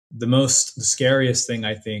the scariest thing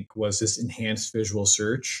I think was this enhanced visual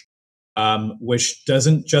search, which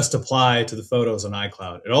doesn't just apply to the photos on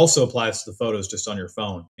iCloud. It also applies to the photos just on your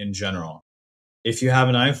phone in general. If you have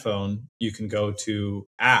an iPhone, you can go to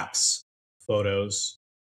apps, photos,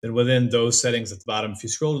 then within those settings at the bottom, if you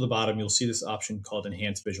scroll to the bottom, you'll see this option called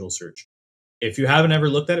enhanced visual search. If you haven't ever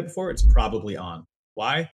looked at it before, it's probably on.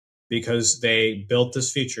 Why? Because they built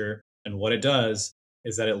this feature, and what it does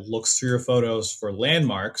is that it looks through your photos for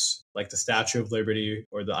landmarks like the Statue of Liberty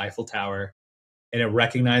or the Eiffel Tower, and it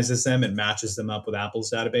recognizes them and matches them up with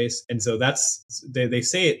Apple's database. And so they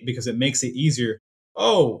say it because it makes it easier.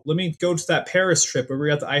 Oh, let me go to that Paris trip where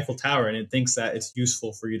we're at the Eiffel Tower, and it thinks that it's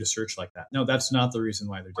useful for you to search like that. No, that's not the reason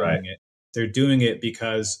why they're doing it. They're doing it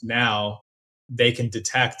because now they can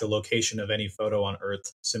detect the location of any photo on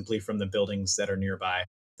Earth simply from the buildings that are nearby.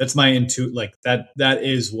 That's my like that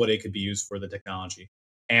is what it could be used for, the technology.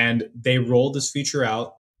 And they rolled this feature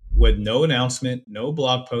out with no announcement, no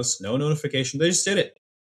blog post, no notification. They just did it.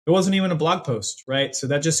 It wasn't even a blog post, right? So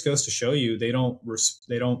that just goes to show you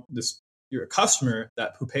you're a customer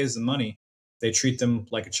that who pays the money. They treat them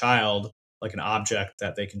like a child, like an object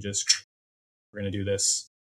that they can just, we're going to do this.